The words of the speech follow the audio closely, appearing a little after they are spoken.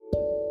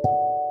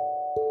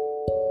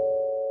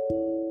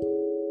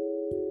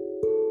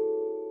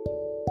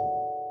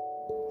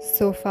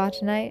So far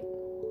tonight,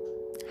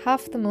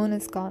 half the moon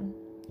is gone.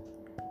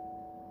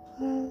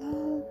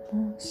 Well,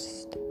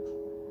 almost.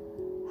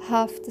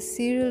 Half the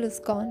cereal is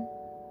gone.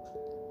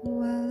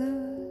 Well,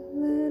 a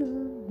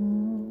little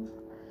more.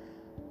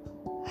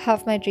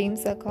 Half my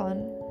dreams are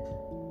gone.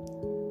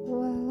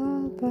 Well,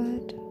 all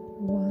but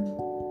one.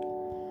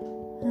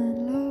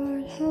 And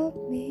Lord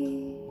help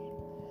me,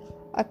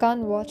 I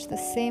can't watch the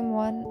same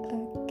one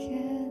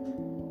again.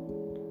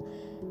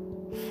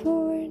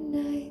 4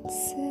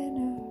 nights in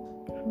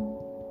a row.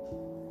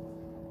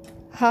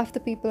 Half the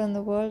people in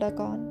the world are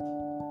gone.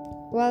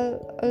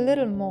 Well, a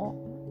little more.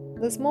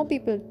 There's more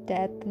people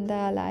dead than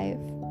they're alive.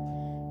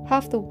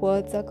 Half the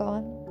words are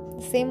gone.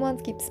 The same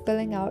ones keep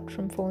spilling out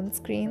from phone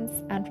screens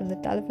and from the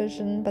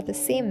television, but the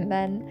same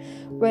men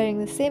wearing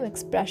the same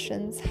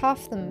expressions,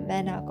 half the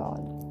men are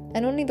gone.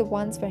 And only the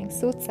ones wearing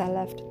suits are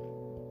left,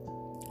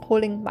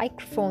 holding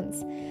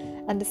microphones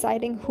and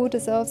deciding who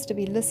deserves to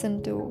be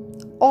listened to.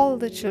 All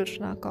the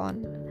children are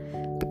gone,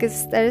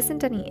 because there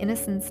isn't any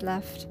innocence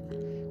left.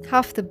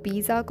 Half the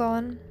bees are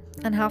gone,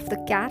 and half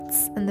the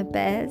cats and the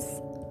bears.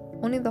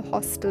 Only the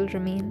hostile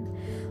remain.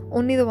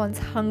 Only the ones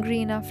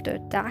hungry enough to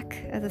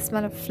attack at the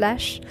smell of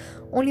flesh.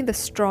 Only the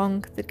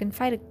strong that can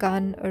fight a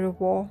gun or a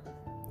war.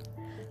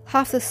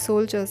 Half the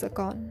soldiers are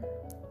gone.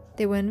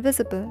 They were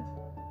invisible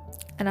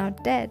and are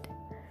dead,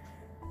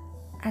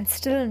 and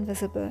still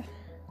invisible.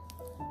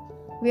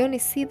 We only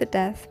see the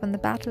death when the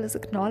battle is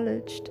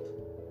acknowledged.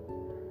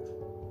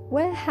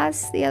 Where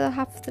has the other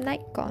half of the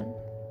night gone?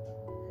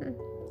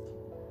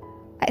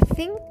 I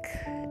think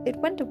it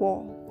went to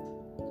war.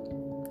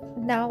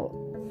 Now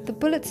the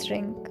bullets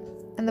ring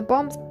and the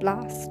bombs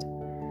blast,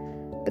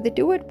 but they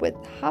do it with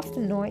half the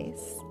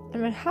noise,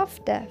 and we're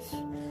half deaf,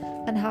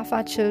 and half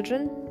our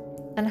children,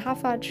 and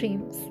half our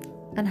dreams,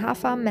 and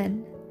half our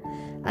men,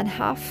 and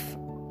half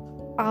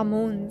our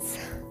moons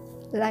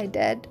lie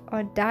dead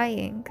or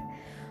dying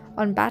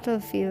on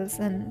battlefields,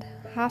 and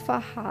half our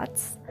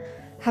hearts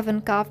have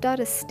been carved out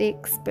as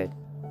stakes, but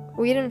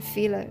we didn't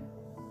feel it,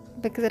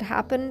 because it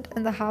happened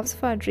in the halves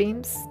of our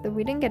dreams that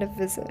we didn't get a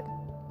visit.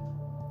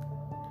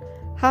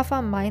 Half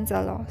our minds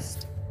are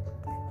lost.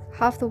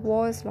 Half the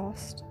war is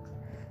lost,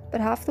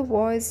 but half the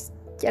war is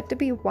yet to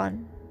be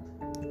won.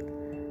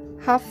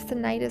 Half the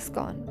night is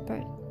gone,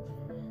 but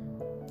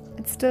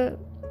it's still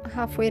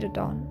halfway to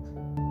dawn.